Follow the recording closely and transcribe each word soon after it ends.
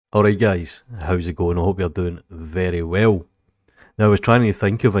Alright guys, how's it going? I hope you're doing very well. Now I was trying to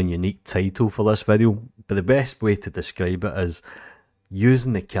think of a unique title for this video, but the best way to describe it is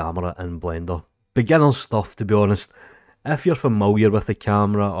using the camera in Blender. Beginner stuff, to be honest. If you're familiar with the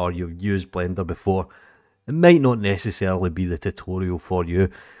camera or you've used Blender before, it might not necessarily be the tutorial for you,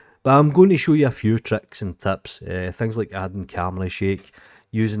 but I'm going to show you a few tricks and tips, things like adding camera shake,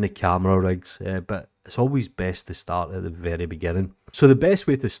 using the camera rigs, but it's always best to start at the very beginning. So the best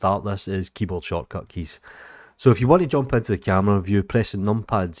way to start this is keyboard shortcut keys. So if you want to jump into the camera view, pressing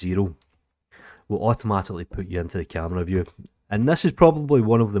numpad 0 will automatically put you into the camera view. And this is probably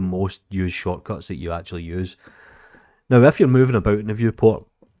one of the most used shortcuts that you actually use. Now if you're moving about in the viewport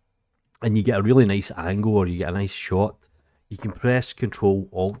and you get a really nice angle or you get a nice shot, you can press Ctrl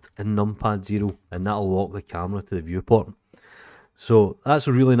Alt and numpad 0 and that'll lock the camera to the viewport. So that's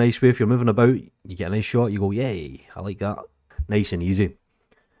a really nice way. If you're moving about, you get a nice shot, you go, yay, I like that. Nice and easy.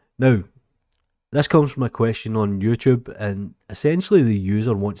 Now, this comes from a question on YouTube, and essentially the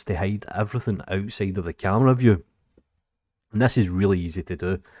user wants to hide everything outside of the camera view. And this is really easy to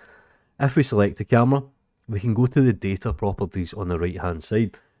do. If we select the camera, we can go to the data properties on the right hand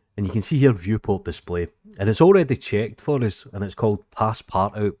side, and you can see here viewport display. And it's already checked for us, and it's called pass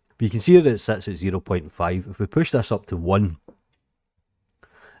part out. But you can see that it sits at 0.5. If we push this up to 1,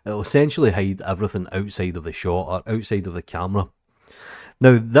 it'll essentially hide everything outside of the shot or outside of the camera.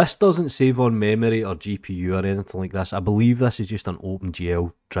 Now, this doesn't save on memory or GPU or anything like this. I believe this is just an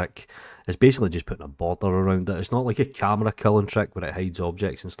OpenGL trick. It's basically just putting a border around it. It's not like a camera killing trick where it hides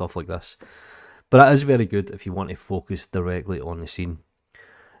objects and stuff like this. But it is very good if you want to focus directly on the scene.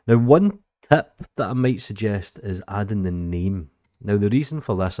 Now, one tip that I might suggest is adding the name. Now the reason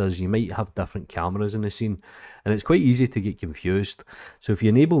for this is you might have different cameras in the scene and it's quite easy to get confused. So if you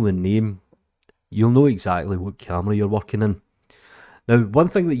enable the name, you'll know exactly what camera you're working in. Now one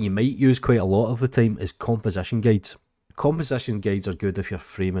thing that you might use quite a lot of the time is composition guides. Composition guides are good if you're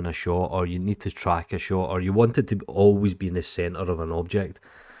framing a shot or you need to track a shot or you want it to always be in the centre of an object.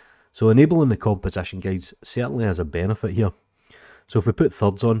 So enabling the composition guides certainly has a benefit here. So if we put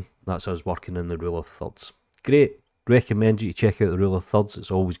thirds on, that's us working in the rule of thirds. Great. Recommend you check out the rule of thirds.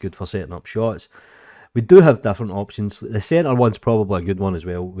 It's always good for setting up shots. We do have different options. The centre one's probably a good one as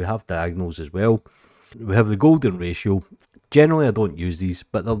well. We have diagonals as well. We have the golden ratio. Generally I don't use these,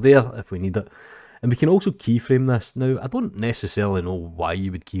 but they're there if we need it. And we can also keyframe this. Now I don't necessarily know why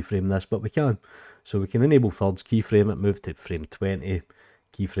you would keyframe this, but we can. So we can enable thirds, keyframe it, move to frame 20,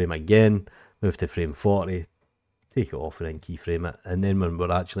 keyframe again, move to frame 40, take it off and then keyframe it. And then when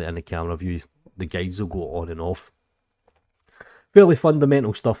we're actually in the camera view, the guides will go on and off. Fairly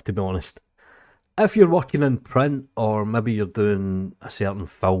fundamental stuff, to be honest. If you're working in print or maybe you're doing a certain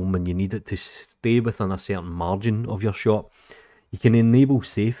film and you need it to stay within a certain margin of your shot, you can enable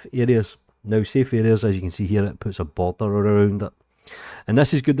safe areas. Now safe areas, as you can see here, it puts a border around it. And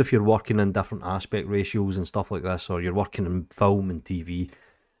this is good if you're working in different aspect ratios and stuff like this, or you're working in film and TV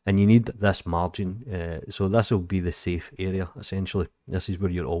and you need this margin. So this will be the safe area essentially. This is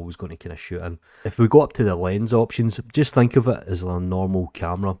where you're always going to kind of shoot in. If we go up to the lens options, just think of it as a normal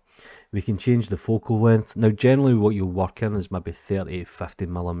camera. We can change the focal length. Now generally what you'll work in is maybe 30 to 50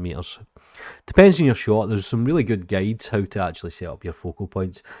 millimeters. Depends on your shot. There's some really good guides how to actually set up your focal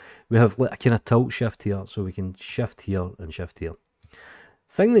points. We have a kind of tilt shift here, so we can shift here and shift here.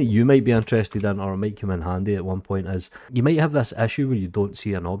 Thing that you might be interested in, or it might come in handy at one point, is you might have this issue where you don't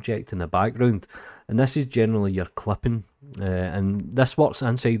see an object in the background, and this is generally your clipping, and this works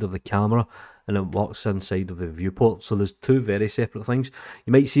inside of the camera and it works inside of the viewport. So there's two very separate things.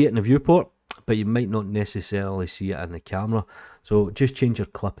 You might see it in the viewport, but you might not necessarily see it in the camera. So just change your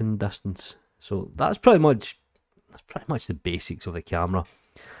clipping distance. So that's pretty much the basics of the camera.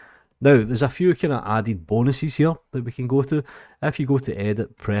 Now, there's a few kind of added bonuses here that we can go to. If you go to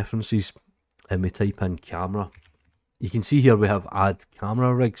Edit, Preferences, and we type in Camera, you can see here we have Add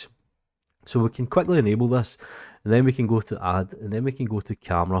Camera Rigs. So we can quickly enable this, and then we can go to Add, and then we can go to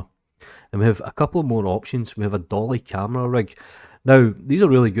Camera. And we have a couple more options. We have a dolly camera rig. Now, these are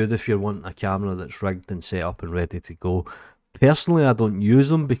really good if you're wanting a camera that's rigged and set up and ready to go. Personally, I don't use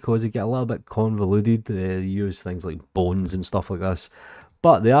them because they get a little bit convoluted. They use things like bones and stuff like this.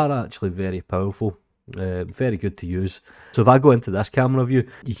 But they are actually very powerful, very good to use. So if I go into this camera view,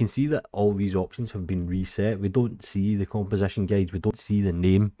 you can see that all these options have been reset. We don't see the composition guides, we don't see the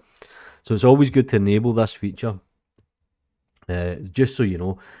name. So it's always good to enable this feature. Just so you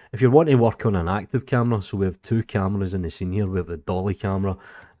know, if you're wanting to work on an active camera, so we have two cameras in the scene here. We have the dolly camera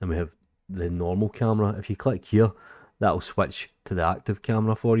and we have the normal camera. If you click here, that'll switch to the active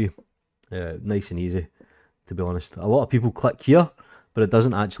camera for you. Nice and easy, to be honest. A lot of people click here but it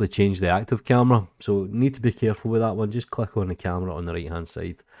doesn't actually change the active camera. So need to be careful with that one. Just click on the camera on the right hand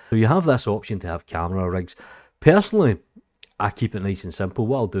side. So you have this option to have camera rigs. Personally, I keep it nice and simple.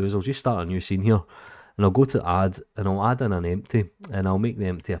 What I'll do is I'll just start a new scene here, and I'll go to add, and I'll add in an empty, and I'll make the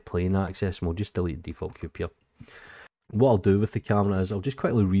empty a plane access, and we'll just delete default cube here. What I'll do with the camera is I'll just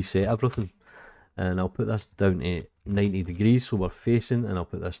quickly reset everything, and I'll put this down to 90 degrees so we're facing, and I'll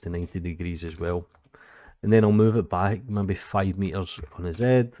put this to 90 degrees as well. And then I'll move it back maybe 5 meters on the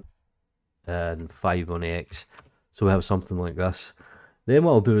Z and 5 on the X. So we have something like this. Then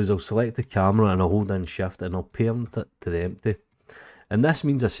what I'll do is I'll select the camera and I'll hold in shift and I'll parent it to the empty. And this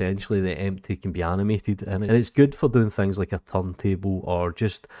means essentially the empty can be animated, and it's good for doing things like a turntable or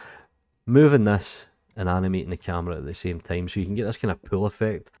just moving this and animating the camera at the same time, so you can get this kind of pull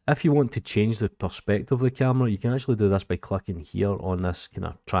effect. If you want to change the perspective of the camera, you can actually do this by clicking here on this kind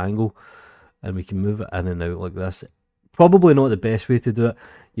of triangle, and we can move it in and out like this. Probably not the best way to do it.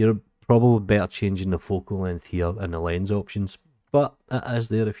 You're probably better changing the focal length here and the lens options, but it is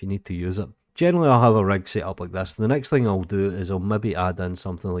there if you need to use it. Generally, I'll have a rig set up like this. The next thing I'll do is I'll maybe add in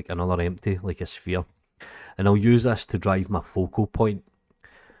something like another empty, like a sphere, and I'll use this to drive my focal point.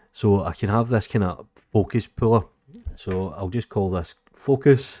 So I can have this kind of focus puller. So I'll just call this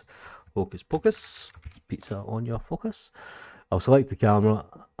focus, focus, focus, pizza on your focus. I'll select the camera,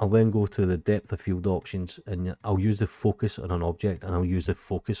 I'll then go to the depth of field options, and I'll use the focus on an object, and I'll use the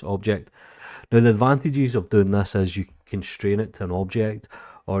focus object. Now the advantages of doing this is you can constrain it to an object,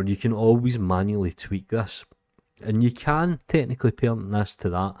 or you can always manually tweak this, and you can technically parent this to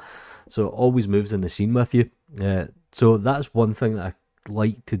that, so it always moves in the scene with you. So that's one thing that I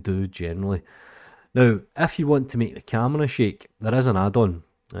like to do generally. Now if you want to make the camera shake, there is an add-on.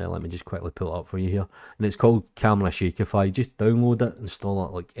 Let me just quickly pull it up for you here, and it's called Camera Shakify. Just download it, install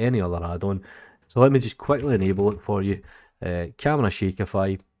it like any other add-on. So let me just quickly enable it for you. Camera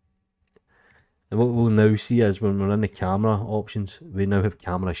Shakify. And what we'll now see is when we're in the camera options, we now have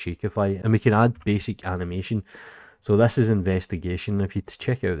Camera Shakify, and we can add basic animation. So this is investigation. If you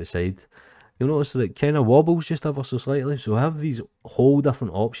check out the side, you'll notice that it kind of wobbles just ever so slightly. So I have these whole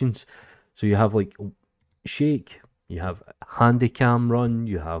different options. So you have like shake, you have handycam run,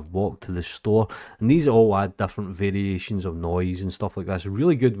 you have walk to the store, and these all add different variations of noise and stuff like that. It's a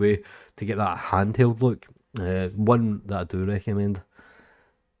really good way to get that handheld look. One that I do recommend.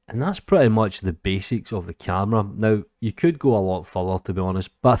 And that's pretty much the basics of the camera. Now, you could go a lot further, to be honest,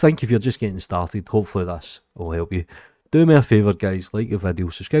 but I think if you're just getting started, hopefully this will help you. Do me a favour, guys, like the video,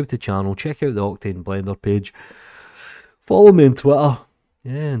 subscribe to the channel, check out the Octane Blender page, follow me on Twitter,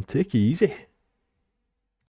 yeah, and take it easy.